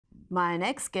My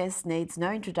next guest needs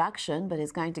no introduction, but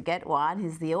is going to get one.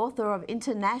 He's the author of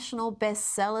international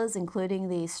bestsellers, including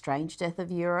The Strange Death of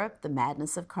Europe, The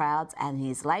Madness of Crowds, and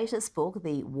his latest book,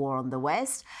 The War on the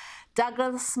West.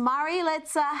 Douglas Murray,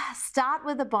 let's start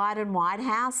with the Biden White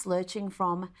House, lurching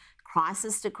from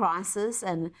crisis to crisis,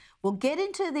 and we'll get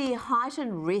into the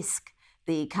heightened risk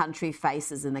the country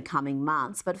faces in the coming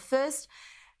months. But first,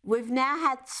 we've now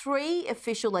had 3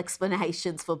 official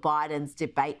explanations for Biden's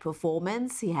debate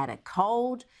performance. He had a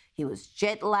cold, he was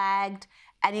jet-lagged,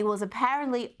 and he was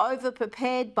apparently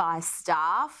over-prepared by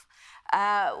staff.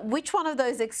 Which one of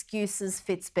those excuses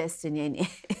fits best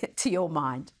to your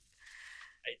mind?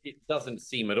 It doesn't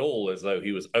seem at all as though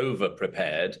he was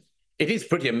over-prepared. It is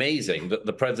pretty amazing that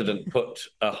the president put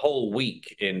a whole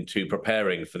week into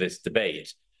preparing for this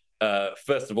debate.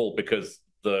 First of all, because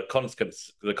the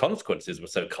consequences were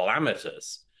so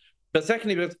calamitous. But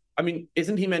secondly, because, I mean,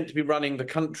 isn't he meant to be running the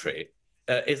country?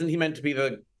 Isn't he meant to be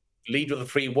the leader of the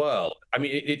free world? I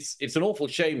mean, it's an awful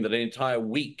shame that an entire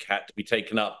week had to be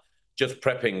taken up just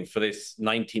prepping for this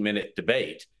 90-minute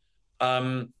debate.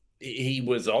 He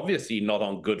was obviously not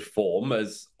on good form,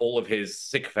 as all of his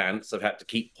sycophants have had to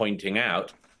keep pointing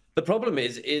out. The problem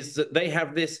is that they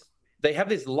have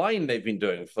this line they've been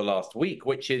doing for the last week,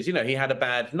 which is, you know, he had a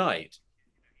bad night.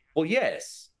 Well,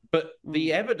 yes, but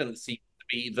the evidence seems to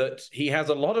be that he has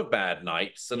a lot of bad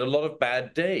nights and a lot of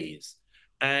bad days.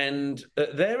 And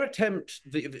their attempt,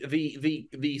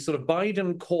 the sort of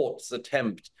Biden court's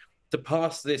attempt to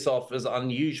pass this off as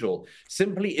unusual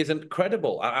simply isn't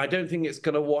credible. I don't think it's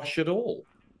going to wash at all.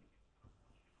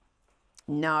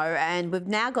 No, and we've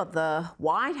now got the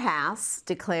White House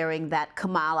declaring that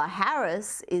Kamala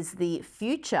Harris is the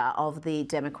future of the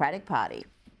Democratic Party.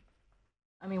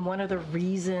 I mean, one of the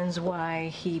reasons why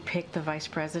he picked the Vice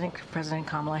President, President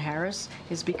Kamala Harris,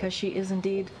 is because she is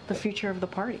indeed the future of the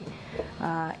party.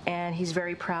 And he's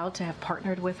very proud to have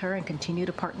partnered with her and continue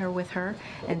to partner with her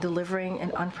in delivering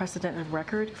an unprecedented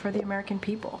record for the American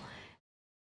people.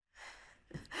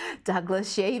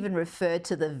 Douglas, she even referred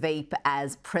to the Veep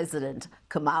as President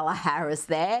Kamala Harris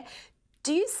there.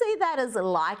 Do you see that as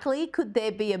likely? Could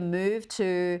there be a move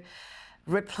to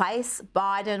replace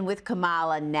Biden with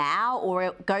Kamala now,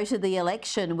 or go to the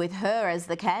election with her as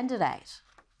the candidate?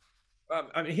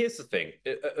 I mean, here's the thing.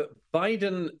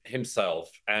 Biden himself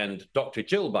and Dr.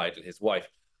 Jill Biden, his wife,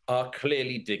 are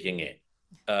clearly digging in.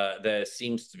 There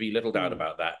seems to be little doubt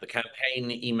about that. The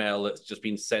campaign email that's just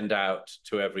been sent out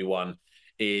to everyone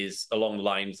is along the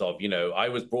lines of, you know, I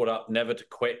was brought up never to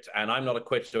quit, and I'm not a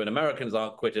quitter, and Americans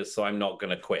aren't quitters, so I'm not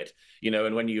going to quit. You know,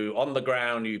 and when you're on the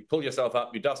ground, you pull yourself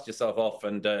up, you dust yourself off,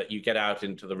 and you get out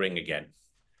into the ring again.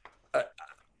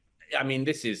 I mean,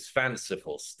 this is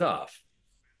fanciful stuff.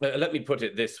 Let me put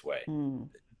it this way. You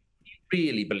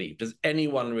really believe, does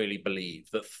anyone really believe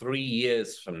that 3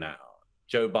 years from now,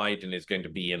 Joe Biden is going to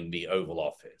be in the Oval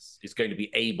Office, is going to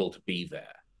be able to be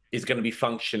there, is going to be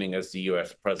functioning as the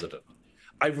US president?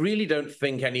 I really don't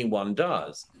think anyone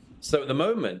does. So at the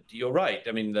moment, you're right.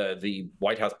 I mean, the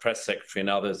White House press secretary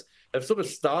and others have sort of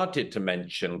started to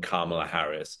mention Kamala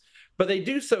Harris, but they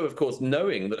do so, of course,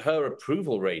 knowing that her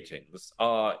approval ratings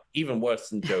are even worse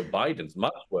than Joe Biden's,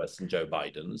 much worse than Joe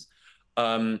Biden's.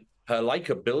 Her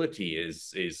likability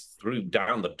is through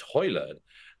down the toilet.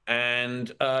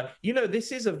 And, you know,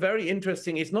 this is a very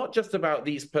interesting, it's not just about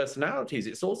these personalities,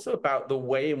 it's also about the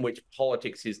way in which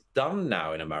politics is done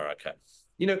now in America.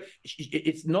 You know,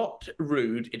 it's not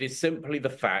rude. It is simply the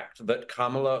fact that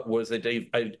Kamala was a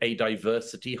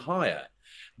diversity hire,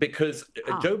 because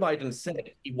Joe Biden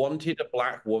said he wanted a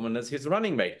black woman as his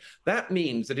running mate. That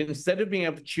means that instead of being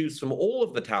able to choose from all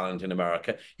of the talent in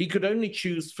America, he could only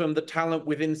choose from the talent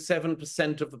within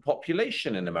 7% of the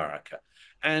population in America.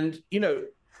 And, you know,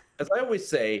 as I always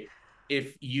say,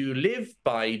 if you live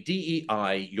by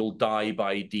DEI, you'll die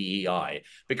by DEI,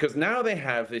 because now they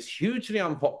have this hugely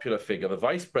unpopular figure, the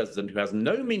vice president, who has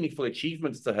no meaningful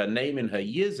achievements to her name in her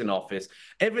years in office.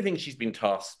 Everything she's been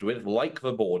tasked with, like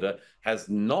the border, has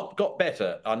not got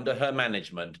better under her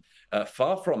management,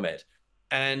 far from it.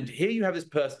 And here you have this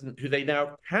person who they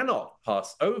now cannot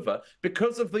pass over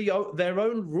because of their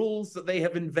own rules that they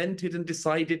have invented and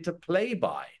decided to play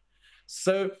by.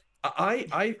 So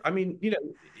I mean, you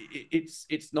know,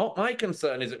 it's not my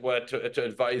concern, as it were, to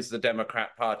advise the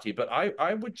Democrat Party, but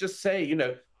I would just say, you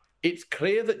know, it's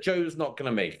clear that Joe's not going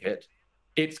to make it.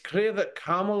 It's clear that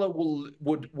Kamala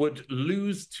would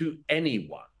lose to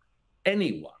anyone.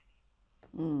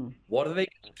 What are they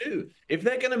going to do? If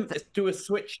they're going to do a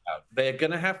switch out, they're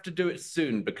going to have to do it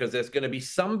soon, because there's going to be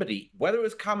somebody, whether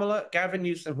it's Kamala, Gavin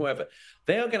Newsom, whoever,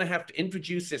 they are going to have to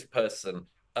introduce this person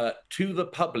to the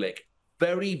public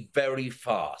very, very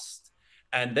fast.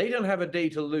 And they don't have a day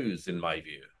to lose, in my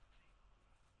view.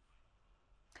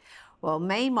 Well,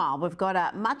 meanwhile, we've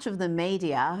got much of the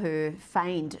media who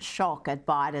feigned shock at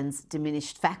Biden's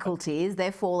diminished faculties.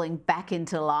 They're falling back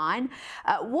into line.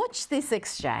 Watch this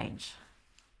exchange.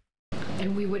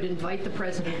 And we would invite the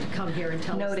president to come here and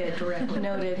tell us that directly.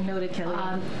 Noted,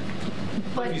 Kelly.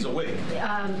 But he's awake.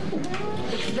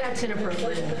 That's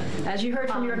inappropriate. As you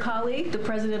heard from your colleague, the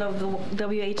president of the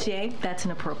WHA, that's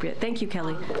inappropriate. Thank you,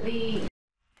 Kelly.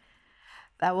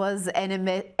 That was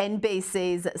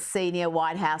NBC's senior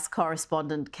White House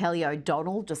correspondent Kelly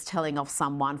O'Donnell just telling off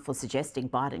someone for suggesting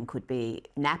Biden could be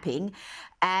napping.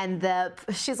 And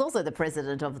she's also the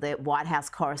president of the White House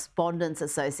Correspondents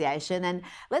Association. And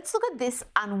let's look at this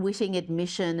unwitting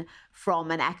admission from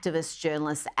an activist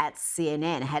journalist at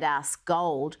CNN, Hadass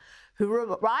Gold,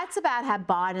 who writes about how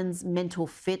Biden's mental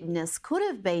fitness could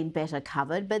have been better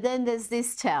covered. But then there's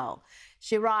this tell.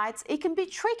 She writes, it can be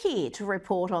tricky to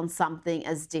report on something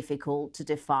as difficult to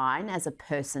define as a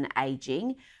person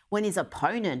ageing when his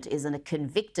opponent isn't a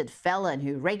convicted felon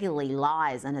who regularly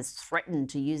lies and has threatened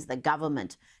to use the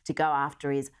government to go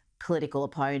after his political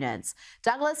opponents.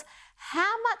 Douglas,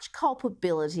 how much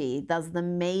culpability does the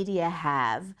media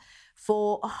have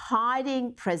for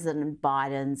hiding President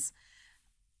Biden's,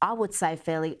 I would say,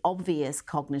 fairly obvious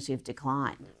cognitive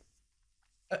decline?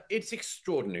 It's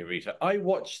extraordinary, Rita. I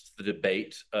watched the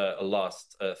debate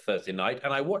last Thursday night,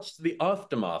 and I watched the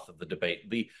aftermath of the debate,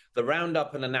 the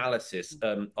roundup and analysis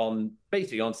on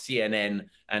CNN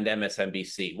and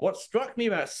MSNBC. What struck me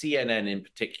about CNN in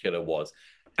particular was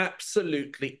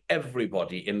absolutely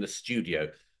everybody in the studio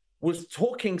was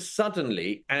talking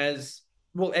suddenly as,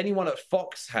 well, anyone at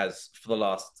Fox has for the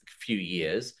last few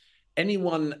years,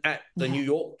 anyone at the New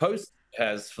York Post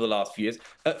has for the last few years,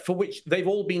 for which they've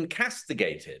all been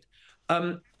castigated.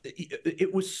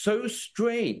 It was so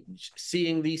strange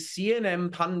seeing these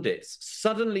CNN pundits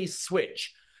suddenly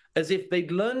switch as if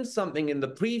they'd learned something in the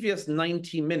previous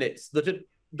 90 minutes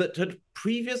that had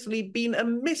previously been a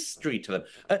mystery to them,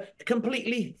 a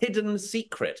completely hidden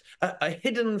secret, a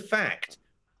hidden fact.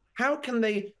 How can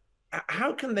they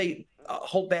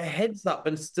hold their heads up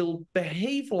and still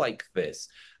behave like this?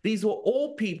 These were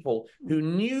all people who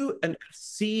knew and could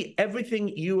see everything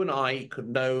you and I could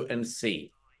know and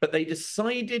see, but they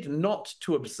decided not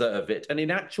to observe it, and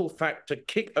in actual fact to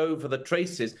kick over the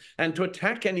traces and to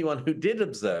attack anyone who did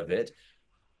observe it.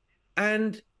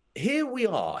 And here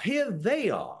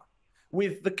they are,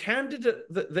 with the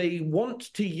candidate that they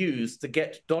want to use to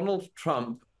get Donald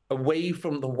Trump away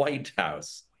from the White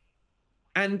House.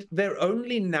 And they're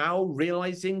only now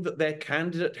realizing that their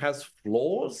candidate has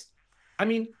flaws. I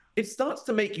mean, it starts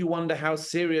to make you wonder how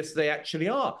serious they actually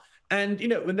are. And, you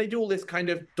know, when they do all this kind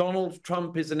of Donald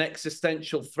Trump is an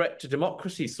existential threat to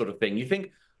democracy sort of thing, you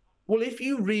think, well, if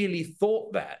you really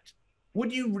thought that,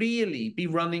 would you really be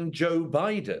running Joe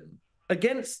Biden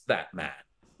against that man?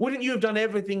 Wouldn't you have done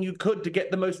everything you could to get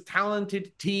the most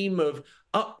talented team of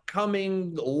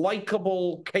upcoming,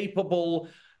 likable, capable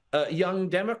young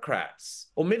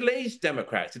Democrats or middle-aged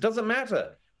Democrats? It doesn't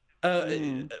matter.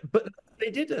 But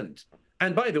they didn't.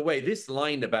 And by the way, this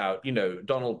line about, you know,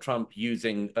 Donald Trump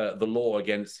using the law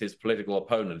against his political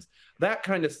opponents, that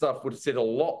kind of stuff would sit a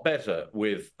lot better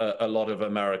with a lot of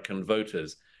American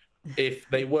voters if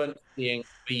they weren't seeing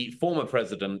the former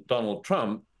president, Donald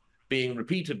Trump, being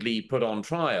repeatedly put on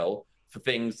trial for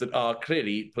things that are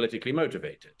clearly politically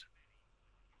motivated.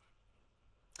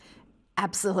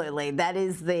 Absolutely. That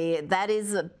is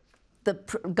the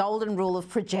golden rule of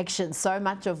projection. So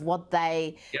much of what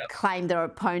they claim their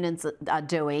opponents are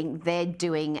doing, they're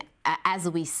doing as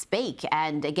we speak.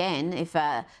 And again, if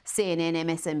CNN,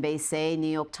 MSNBC, New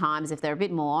York Times, if they're a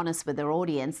bit more honest with their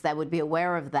audience, they would be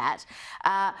aware of that.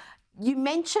 You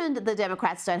mentioned the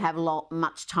Democrats don't have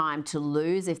much time to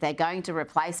lose. If they're going to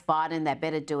replace Biden, they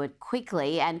better do it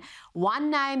quickly. And one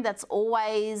name that's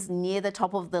always near the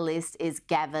top of the list is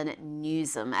Gavin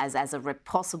Newsom as a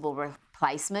possible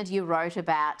replacement. You wrote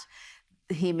about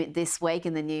him this week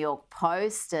in the New York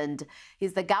Post, and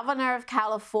he's the governor of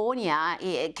California.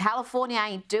 California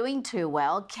ain't doing too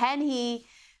well. Can he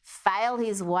fail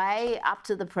his way up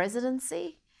to the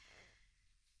presidency?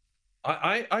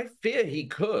 I fear he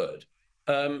could.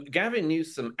 Gavin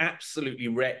Newsom absolutely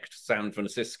wrecked San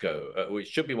Francisco, which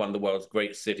should be one of the world's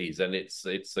great cities, and it's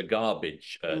a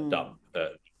garbage dump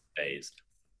days.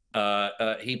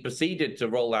 He proceeded to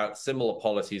roll out similar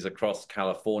policies across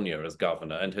California as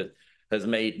governor, and has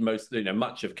made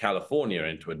much of California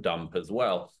into a dump as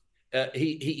well.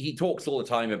 he talks all the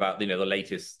time about the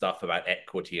latest stuff about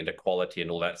equity and equality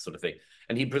and all that sort of thing,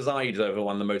 and he presides over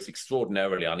one of the most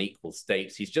extraordinarily unequal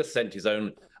states. He's just sent his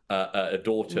own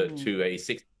daughter to a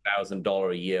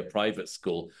 $60,000 a year private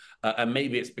school, and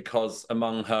maybe it's because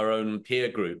among her own peer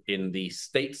group in the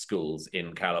state schools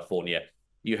in California,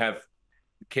 you have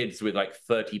kids with like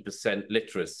 30%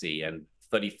 literacy and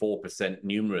 34%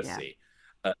 numeracy.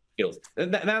 Skills.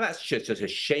 Now that's just a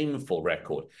shameful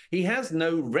record. He has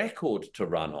no record to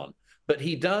run on, but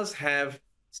he does have,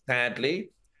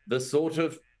 sadly, the sort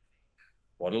of,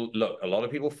 well, look, a lot of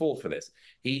people fall for this.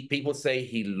 People say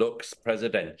he looks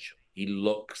presidential. He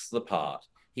looks the part.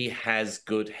 He has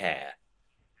good hair.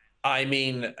 I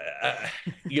mean,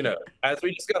 as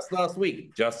we discussed last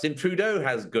week, Justin Trudeau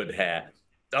has good hair.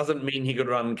 Doesn't mean he could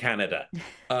run Canada.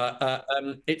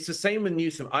 It's the same with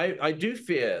Newsom. I do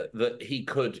fear that he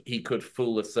could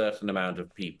fool a certain amount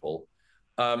of people.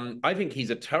 I think he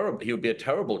would be a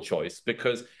terrible choice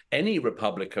because any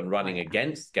Republican running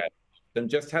against Gavin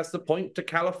just has to point to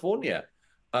California.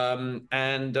 And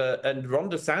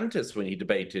Ron DeSantis, when he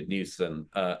debated Newsom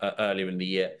earlier in the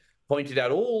year, pointed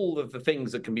out all of the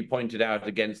things that can be pointed out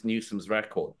against Newsom's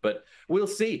record. But we'll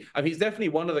see. I mean, he's definitely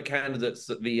one of the candidates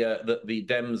that the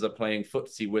Dems are playing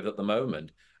footsie with at the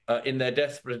moment in their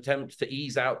desperate attempt to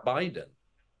ease out Biden.